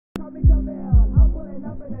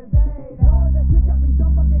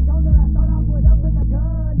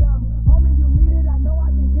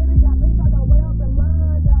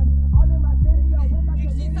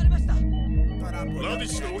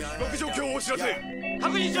知らせ。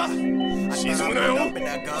確認します。沈むなよ。す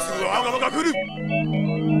ぐアガマが来る。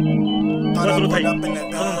トラブル隊、頼む。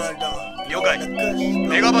了解。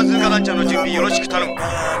メガバズーカランチャーの準備よろしく頼む。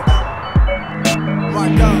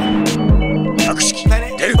百式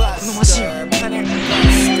出る。このマシン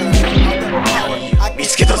見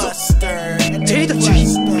つけたぞ。ジェリート注意。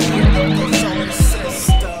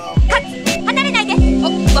離れないで。お、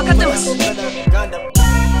分かってます。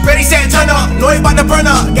Ready, set, turn up, know you about to burn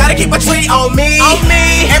up. Gotta keep a tree on me.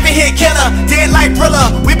 Every hit killer, dead like Thriller.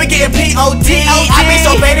 We been getting P.O.D. I be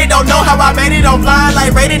so baited, don't know how I made it on fly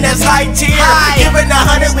like rating that's high tier. Giving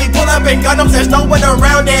 100, we pull up in Gundams, there's no one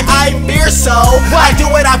around and I fear so. I do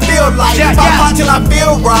what I feel like, pop out till I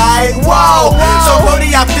feel right. Whoa, so Cody,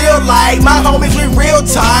 I feel like my homies, we real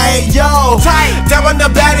tight. Yo, down on the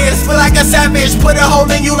baddest, feel like a savage. Put a hole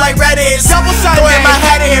in you like Reddit. Throwing my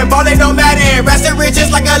hat in, ballin' no Madden. Resting riches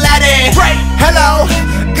like Aladdin. Hello,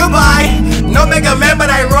 goodbye. No Mega Man, but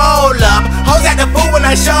I roll up. Hoes at the food when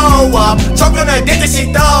I show up. Choke on the dick that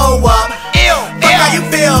she throw up. Fuck how you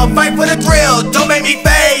feel, fight for the thrill. Don't make me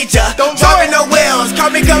fade ya. Don't driving no wheels, call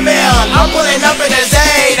me Camille. I'm pulling up in the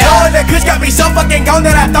Zeta. Knowing the kush got me so fucking gone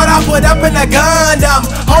that I thought I put up in the Gundam.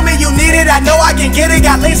 Homie, you need it, I know I can get it.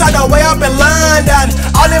 Got links all the way up in London.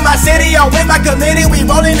 All in my city, I'm with my committee. We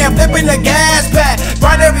rolling and flipping the gas pack.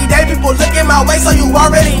 Grind every day, people looking my way, so you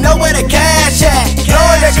already know where the cash at.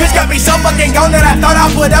 Knowing the kush got me so fucking gone that I thought I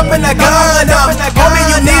put up in the Gundam. Homie,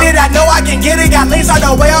 you need it, I know I can get it. Got links all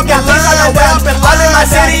the way up in London. All in my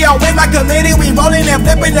city, I'm with my committee. We rolling and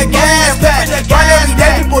flipping the gas pack. Grind every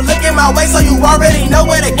day, people looking my way, so you already know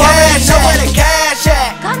where the cash at. Where the cash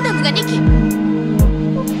at. Gundam が2機。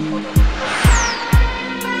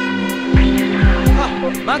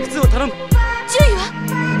マーク2を頼む。注意は？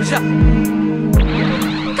無事だ。カ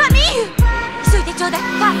ミーユ。急いでちょうだい。は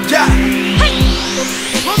い。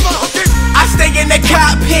I stay in the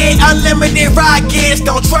cockpit, unlimited rockets.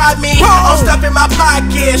 Don't try me. I'm stuff in my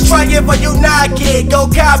pockets. Try it but you knock it. Go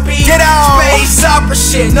copy. Get on. Space opera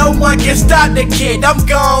shit. No one can stop the kid. I'm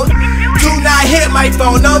gone. Do not hit my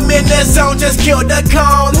phone. I'm in the zone. Just kill the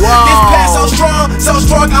cone. This pass so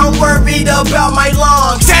strong. I'm worried about my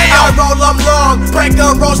lungs. I roll them long. Break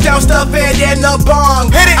the roast down, stuff it in the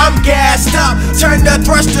bong. I'm gassed up. Turn the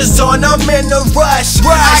thrusters on. I'm in the rush.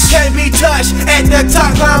 I can't be touched. At the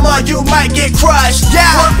top climber, you might get crushed.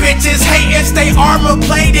 More bitches hating, stay armor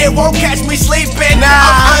plated. Won't catch me sleeping.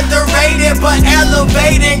 I'm underrated, but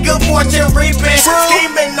elevating. Good fortune reaping.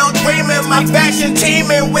 Scheming, no dreaming. My faction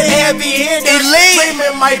teaming with heavy hitters.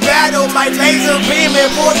 Dreaming my battle, my laser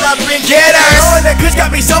beaming. Pull up and get her. Knowing the kush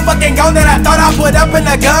got me so fucking gone that I thought I put up in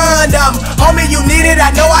the Gundam. Homie, you need it,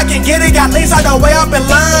 I know I can get it. Got links all the way up in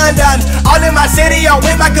London. All in my city, I'm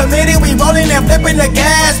with my committee. We rolling and flipping the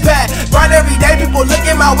gas pack. Grind every day, people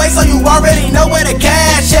looking my way, so you already know where the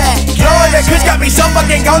cash at. Knowing the kush got me so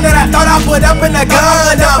fucking gone that I thought I put up in the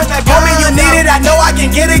Gundam. Homie, you need it, I know I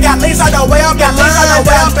can get it. Got links all the way up in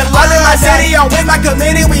London. All in my city, I'm with my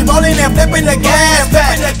committee. We rolling and flipping the gas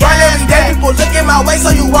pack. Grind every day, people looking my way,